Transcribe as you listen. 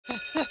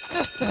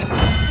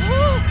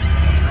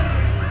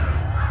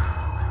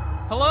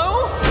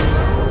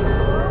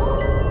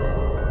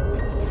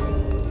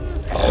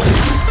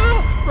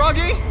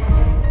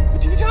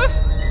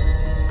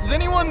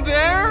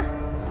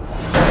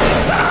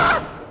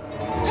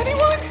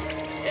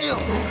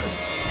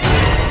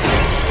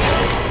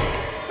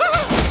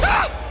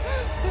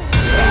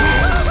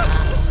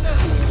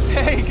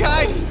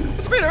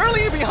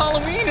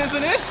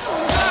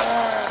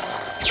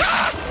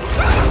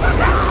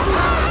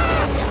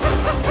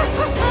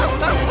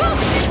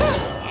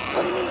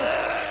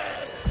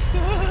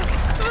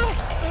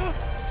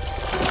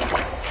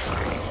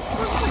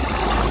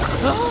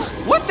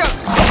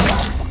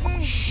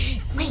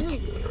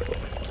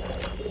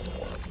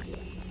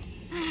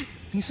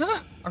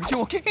Lisa, are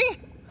you okay?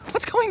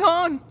 What's going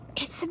on?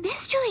 It's a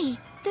mystery.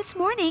 This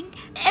morning,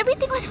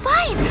 everything was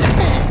fine.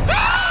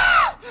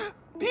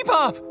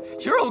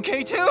 Bebop, you're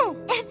okay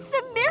too? It's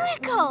a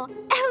miracle.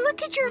 And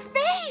look at your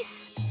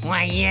face.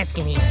 Why, yes,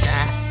 Lisa.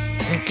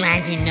 I'm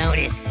glad you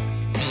noticed.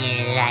 Do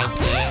you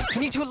like it?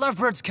 Can you two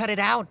lovebirds cut it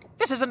out?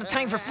 This isn't a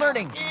time for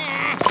flirting.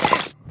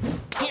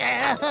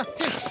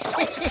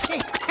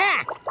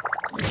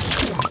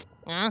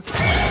 Huh?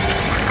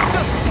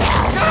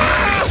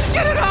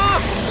 Get it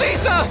off!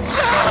 Lisa!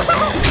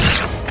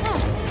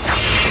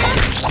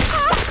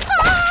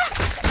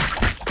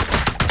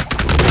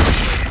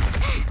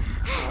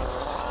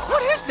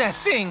 What is that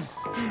thing?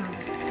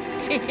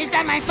 Is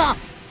that my fault?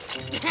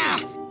 Ow.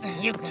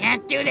 You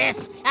can't do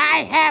this.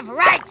 I have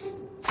rights.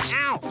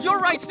 Ow. Your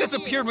rights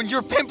disappeared when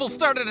your pimples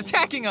started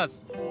attacking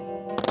us.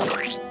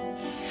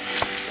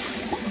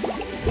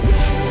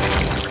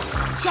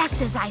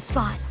 Just as I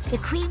thought. The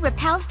cream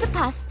repels the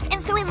pus,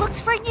 and so it looks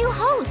for a new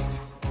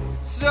host.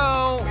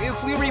 So,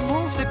 if we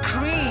remove the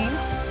cream,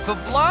 the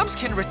blobs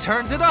can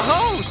return to the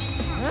host.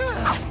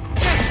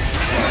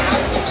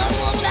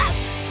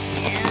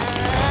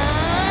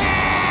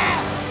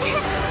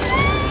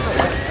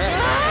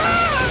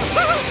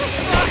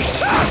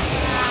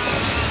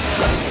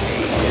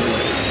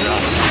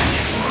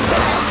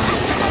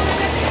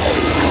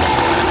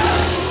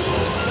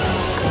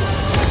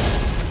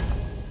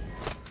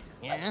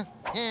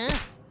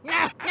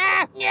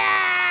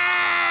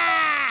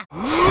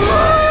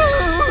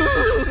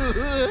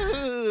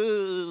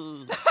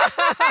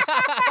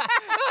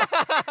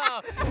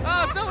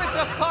 Oh, so it's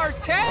a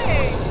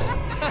partay!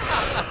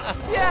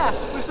 Yeah,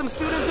 there's some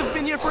students who've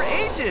been here for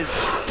ages.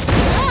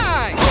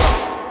 Hi!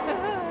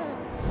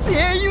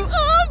 There you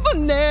are,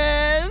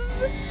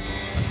 Vanessa!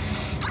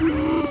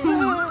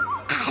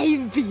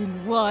 I've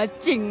been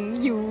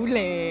watching you,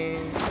 Lay.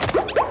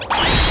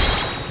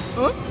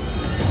 Huh?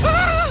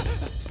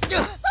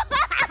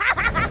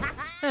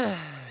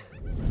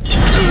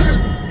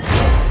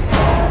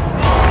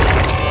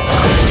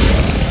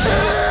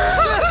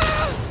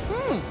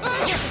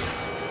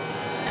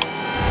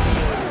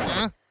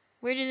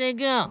 Where did they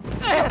go?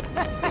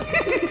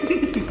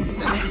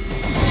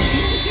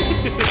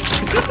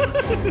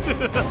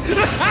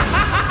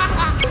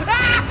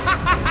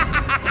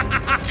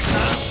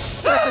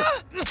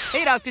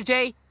 Hey, Dr.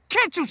 J,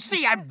 can't you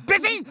see I'm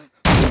busy?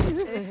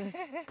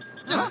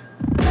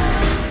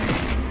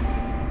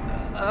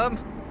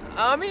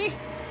 Ami?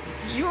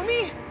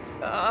 Yumi?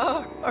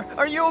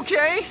 Are you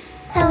okay?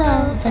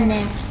 Hello,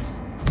 Vanessa.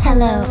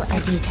 Hello,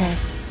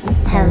 Aditas.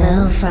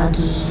 Hello,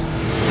 Froggy.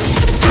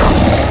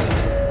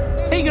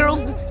 Hey,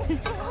 girls. Is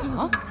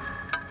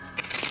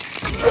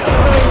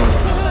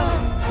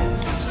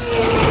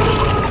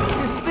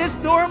this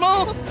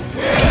normal?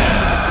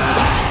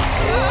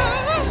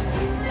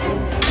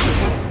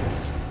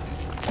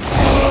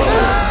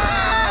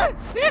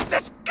 It's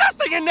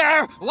disgusting in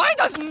there! Why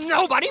does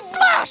nobody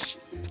flush?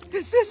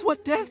 Is this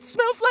what death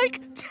smells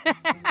like?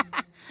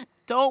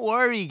 Don't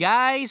worry,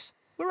 guys.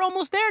 We're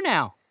almost there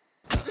now.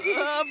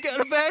 I've got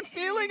a bad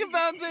feeling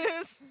about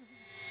this.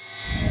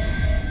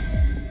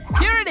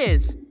 Here it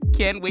is.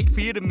 Can't wait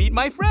for you to meet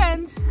my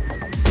friends.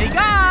 Hey,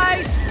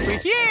 guys, we're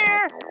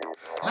here.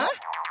 Huh?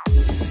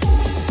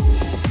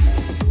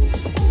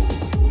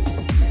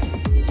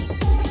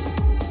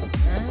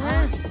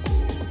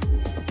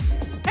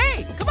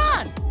 Hey, come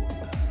on.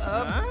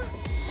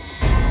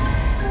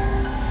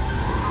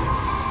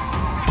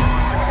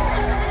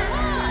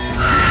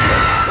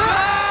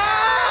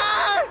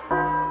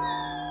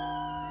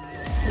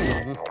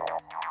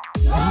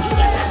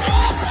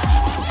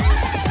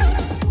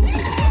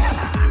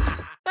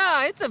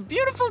 It's a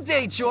beautiful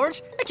day,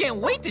 George. I can't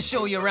wait to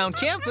show you around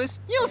campus.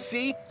 You'll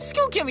see,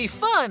 school can be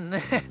fun.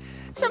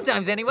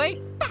 Sometimes,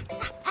 anyway.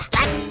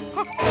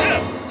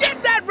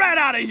 Get that rat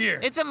out of here.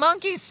 It's a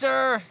monkey,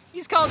 sir.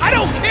 He's called... I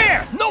don't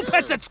care. No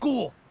pets at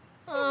school.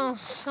 Oh,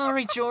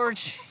 sorry,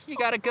 George. You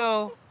gotta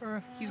go,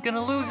 or he's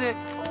gonna lose it.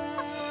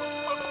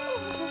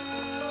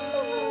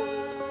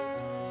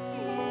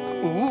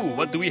 Ooh,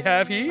 what do we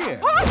have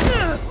here?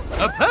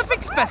 A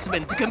perfect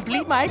specimen to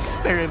complete my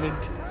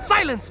experiment.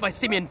 Silence, my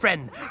simian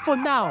friend. For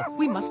now,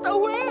 we must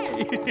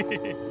away.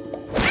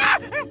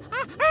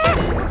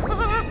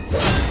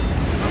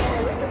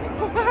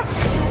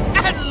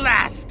 At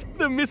last,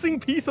 the missing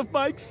piece of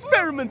my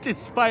experiment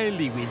is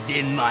finally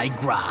within my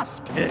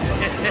grasp.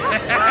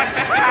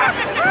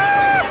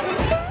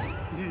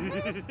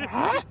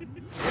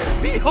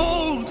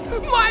 Behold,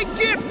 my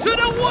gift to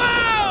the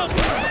world!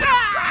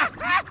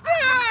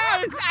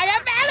 I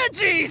have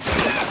allergies!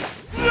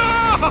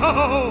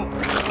 No!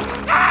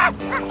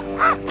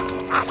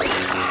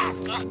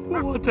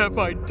 What have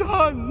I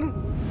done?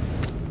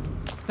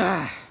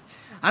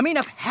 I mean,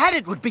 I've had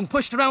it with being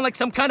pushed around like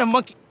some kind of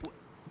monkey.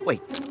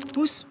 Wait,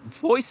 whose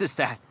voice is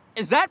that?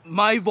 Is that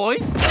my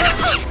voice?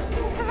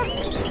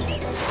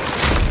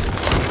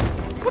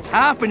 What's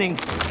happening?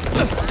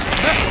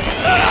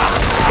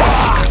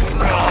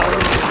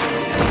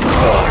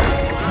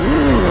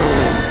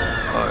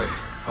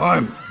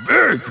 I'm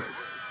big.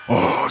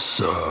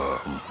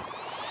 Awesome.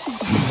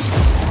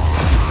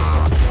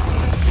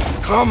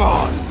 Come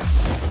on.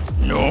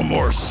 No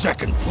more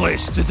second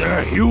place to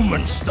their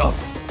human stuff.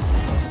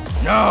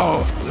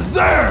 Now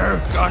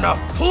they're gonna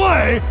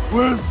play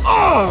with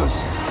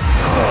us!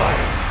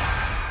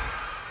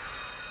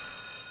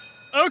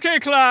 Okay,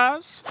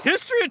 class.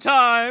 History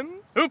time.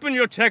 Open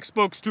your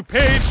textbooks to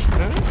page...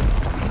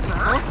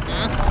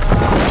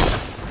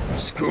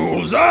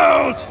 School's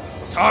out!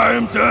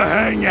 Time to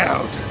hang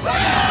out!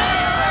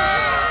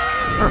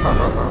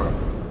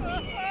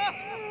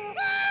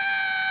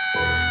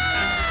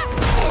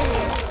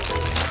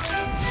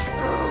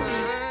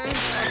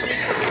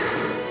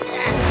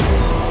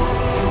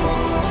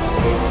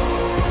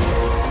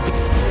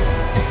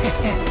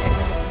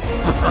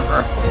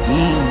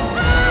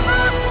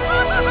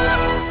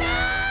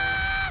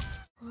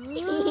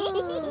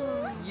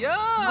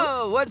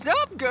 Yo, what's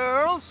up,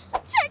 girls?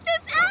 Check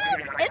this out!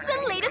 It's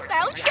the latest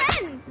viral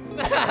trend!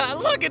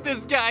 Look at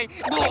this guy.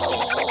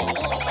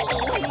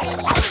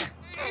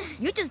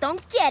 You just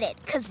don't get it,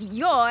 cause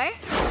you're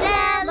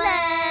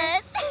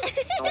jealous!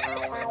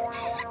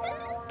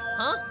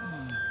 Huh?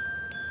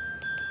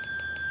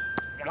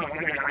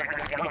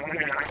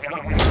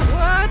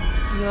 What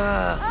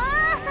the?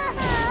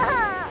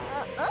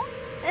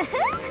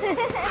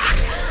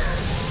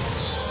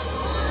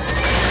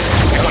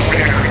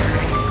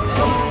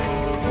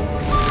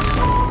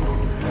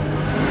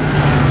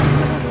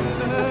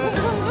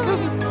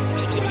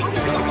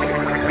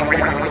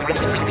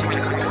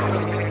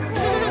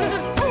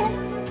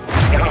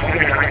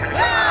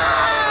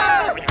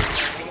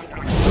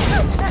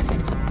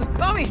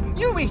 Mommy,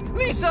 Yumi,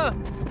 Lisa,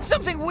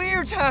 something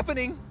weird's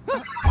happening.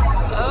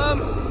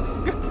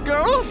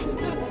 Girls?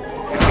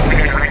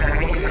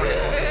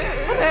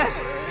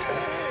 Yes.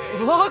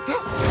 Look.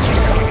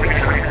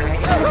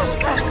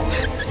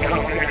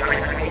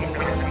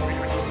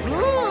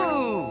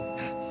 Ooh,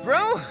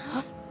 bro,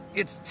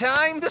 it's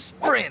time to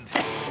sprint.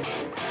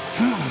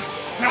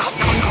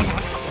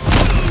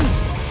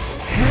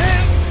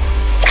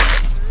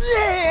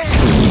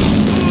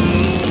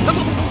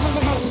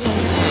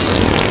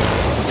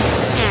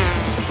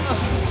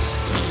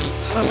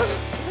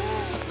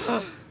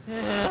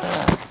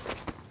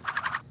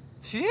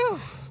 Phew,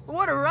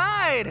 what a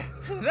ride!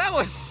 That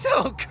was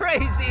so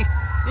crazy!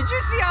 Did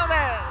you see how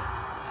that...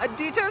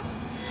 Aditas?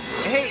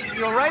 Hey,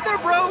 you alright there,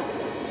 bro?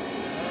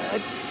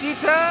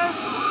 Aditas?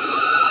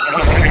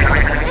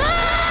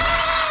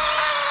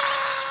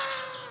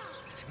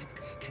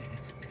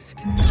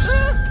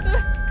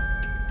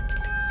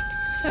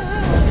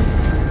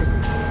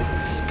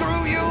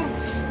 Screw you!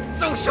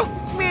 Social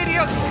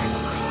media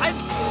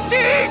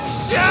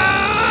addiction!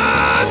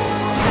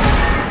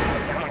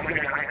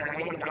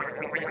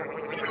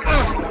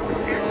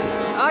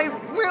 I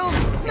will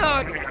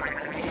not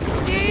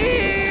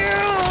yield!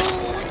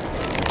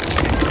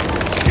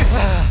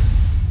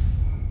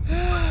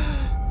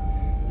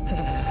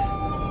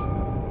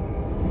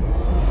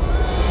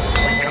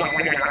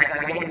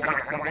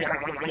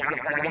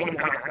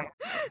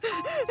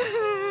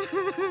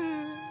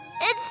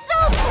 It's so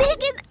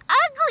big and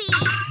ugly.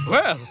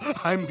 Well,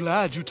 I'm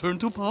glad you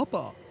turned to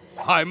Papa.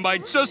 I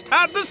might just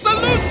have the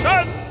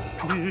solution!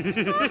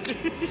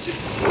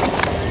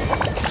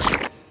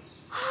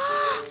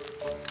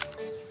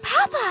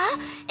 Papa,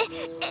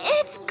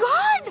 it's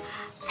gone.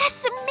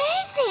 That's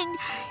amazing.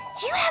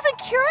 You have a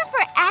cure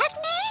for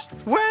acne?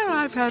 Well,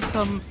 I've had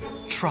some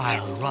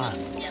trial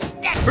runs.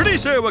 Pretty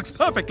sure it works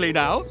perfectly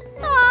now.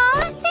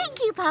 Aw, thank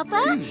you,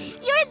 Papa.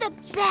 You're the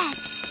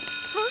best.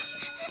 Huh?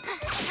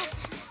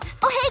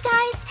 Oh, hey,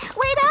 guys.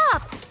 Wait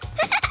up.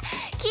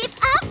 Keep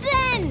up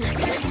then!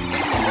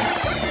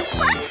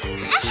 What?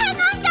 Hang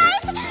on,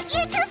 guys.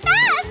 You're too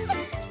fast.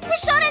 We're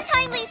short on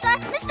time, Lisa.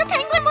 Mr.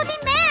 Penguin will be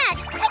mad.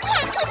 I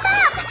can't keep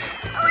up.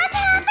 What's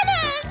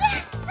happening?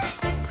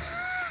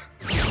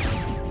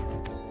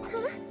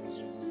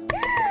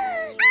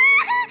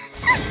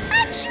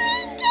 I'm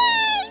shrinking.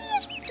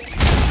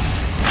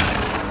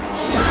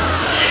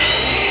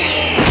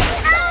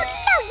 Oh,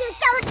 no, you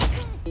don't.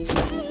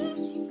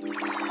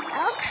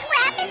 Oh,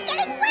 crap. It's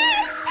getting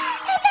worse.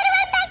 I better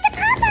run back to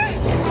Papa.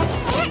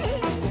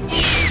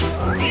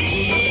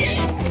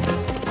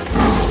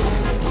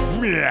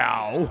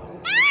 Meow.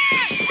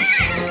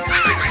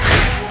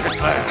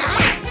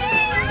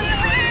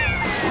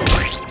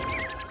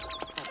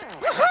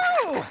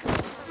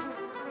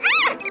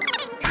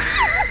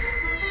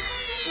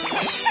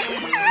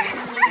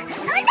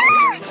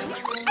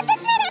 At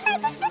this rate, I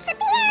might just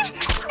disappear.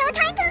 No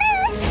time to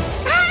lose.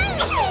 Hurry!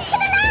 To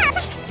the lab!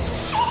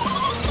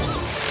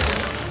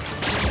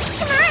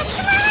 Come on,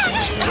 come on!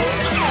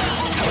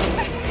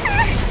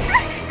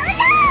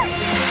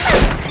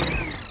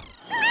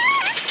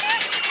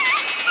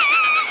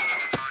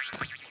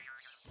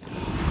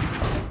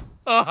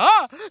 Aha!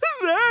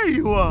 There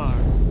you are!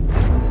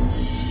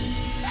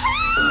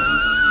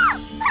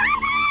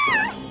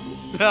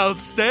 Now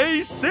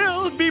stay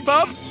still,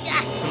 Bebop.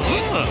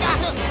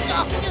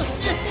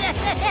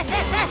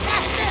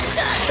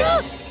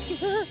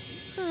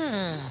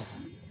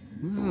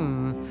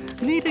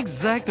 need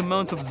exact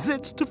amount of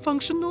zits to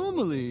function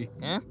normally.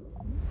 Huh?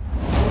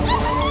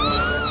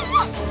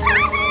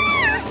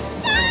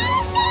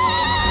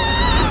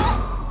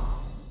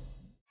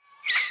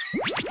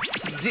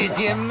 Did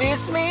you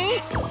miss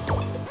me?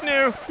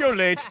 No, you're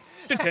late.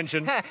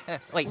 Detention.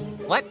 Wait,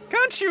 what?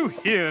 Can't you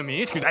hear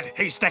me through that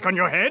haystack on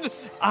your head?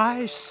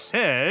 I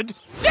said...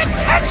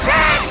 Detention!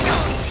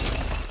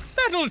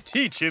 That'll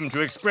teach him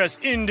to express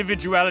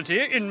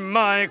individuality in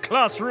my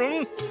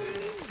classroom.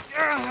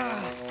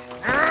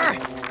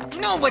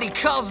 Nobody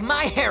calls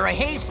my hair a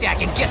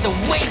haystack and gets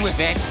away with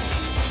it.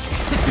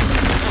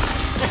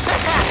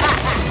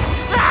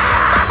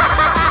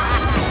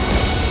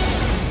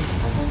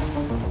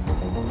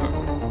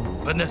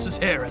 Vanessa's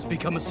hair has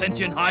become a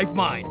sentient hive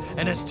mind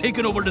and has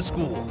taken over the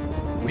school.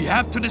 We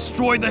have to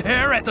destroy the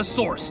hair at the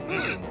source.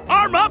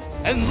 Arm up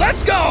and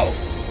let's go!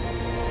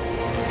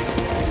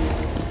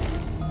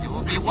 It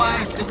will be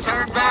wise to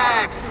turn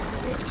back.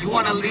 You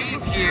want to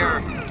leave here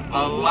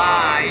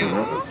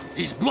alive.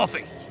 He's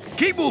bluffing.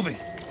 Keep moving.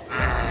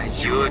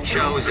 You're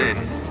chosen.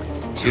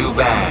 Too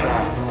bad.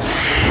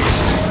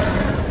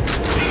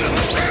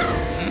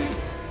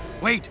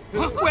 Wait,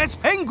 where's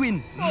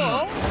Penguin?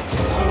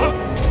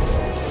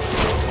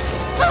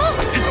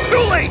 It's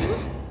too late!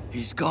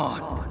 He's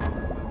gone.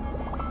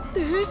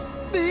 This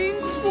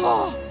means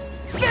war!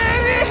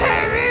 Very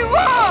hairy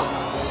war!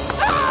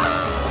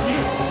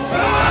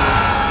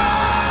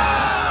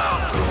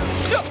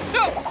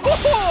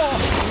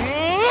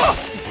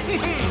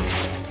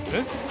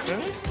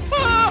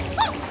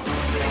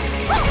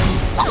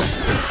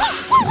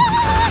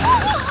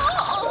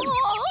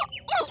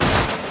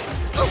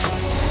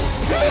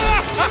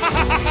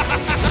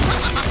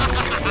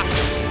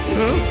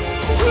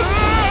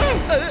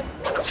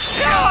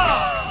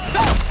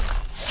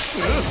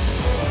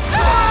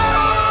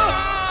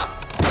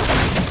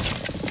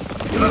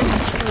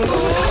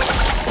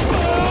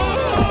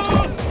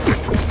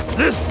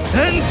 This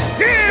ends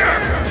here!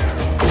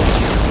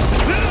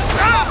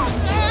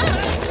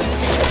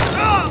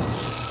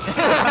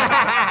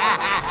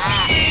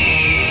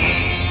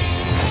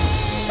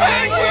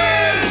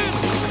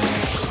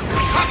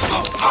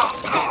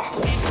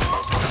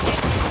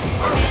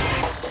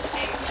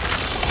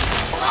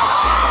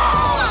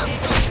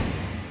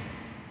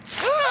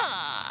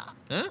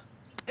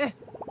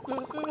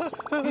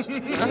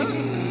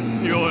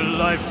 Your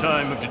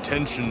lifetime of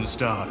detention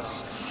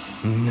starts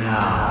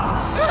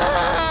now.